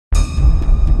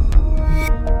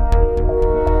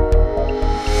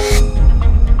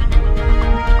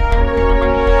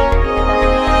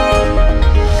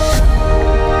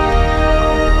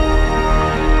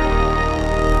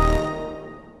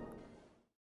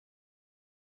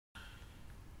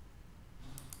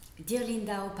Dear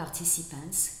Lindau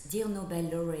participants, dear Nobel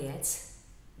laureates,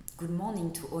 good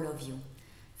morning to all of you.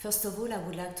 First of all, I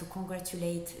would like to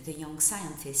congratulate the young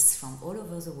scientists from all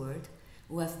over the world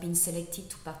who have been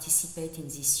selected to participate in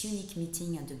this unique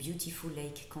meeting at the beautiful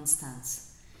Lake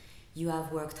Constance. You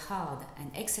have worked hard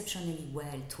and exceptionally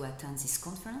well to attend this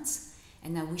conference,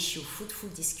 and I wish you fruitful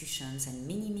discussions and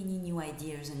many new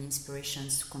ideas and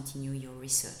inspirations to continue your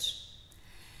research.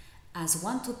 As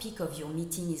one topic of your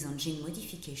meeting is on gene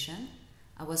modification,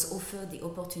 I was offered the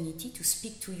opportunity to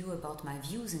speak to you about my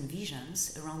views and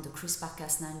visions around the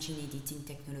CRISPR-Cas9 gene editing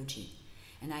technology,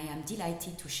 and I am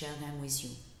delighted to share them with you.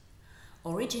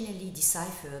 Originally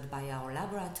deciphered by our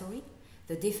laboratory,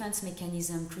 the defense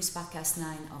mechanism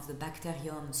CRISPR-Cas9 of the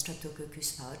bacterium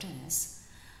Streptococcus pyogenes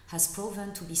has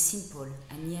proven to be simple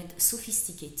and yet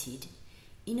sophisticated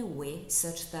in a way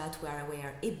such that we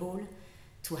are able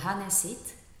to harness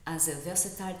it as a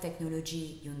versatile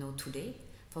technology you know today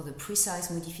for the precise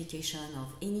modification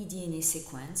of any DNA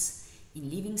sequence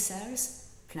in living cells,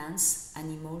 plants,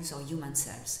 animals, or human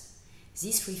cells.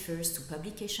 This refers to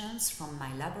publications from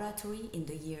my laboratory in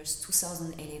the years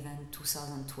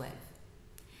 2011-2012.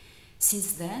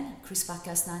 Since then,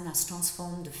 CRISPR-Cas9 has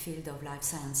transformed the field of life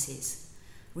sciences.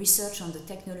 Research on the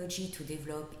technology to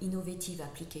develop innovative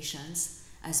applications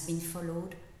has been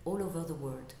followed all over the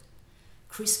world.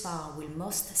 CRISPR will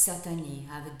most certainly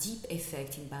have a deep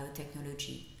effect in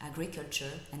biotechnology,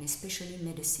 agriculture, and especially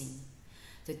medicine.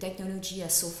 The technology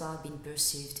has so far been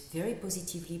perceived very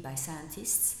positively by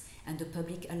scientists and the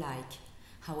public alike.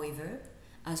 However,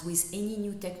 as with any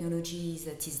new technology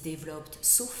that is developed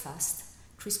so fast,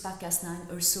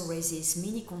 CRISPR-Cas9 also raises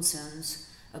many concerns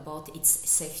about its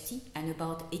safety and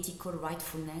about ethical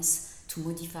rightfulness to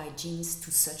modify genes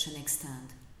to such an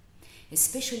extent,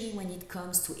 especially when it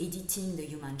comes to editing the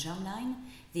human germline,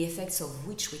 the effects of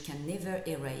which we can never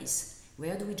erase.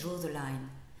 Where do we draw the line?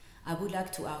 I would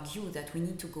like to argue that we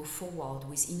need to go forward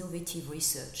with innovative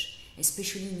research,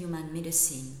 especially in human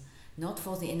medicine, not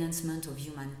for the enhancement of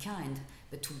humankind,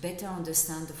 but to better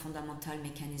understand the fundamental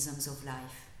mechanisms of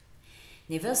life.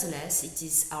 Nevertheless, it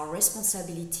is our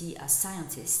responsibility as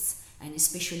scientists, and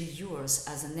especially yours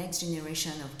as the next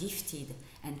generation of gifted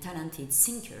and talented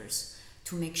thinkers,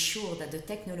 to make sure that the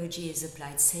technology is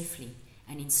applied safely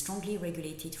and in strongly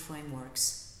regulated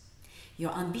frameworks.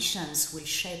 Your ambitions will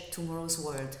shape tomorrow's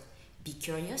world. Be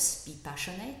curious, be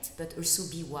passionate, but also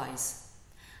be wise.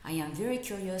 I am very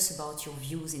curious about your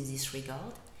views in this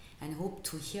regard and hope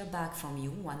to hear back from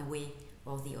you one way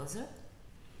or the other.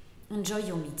 Enjoy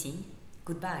your meeting.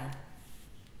 Goodbye.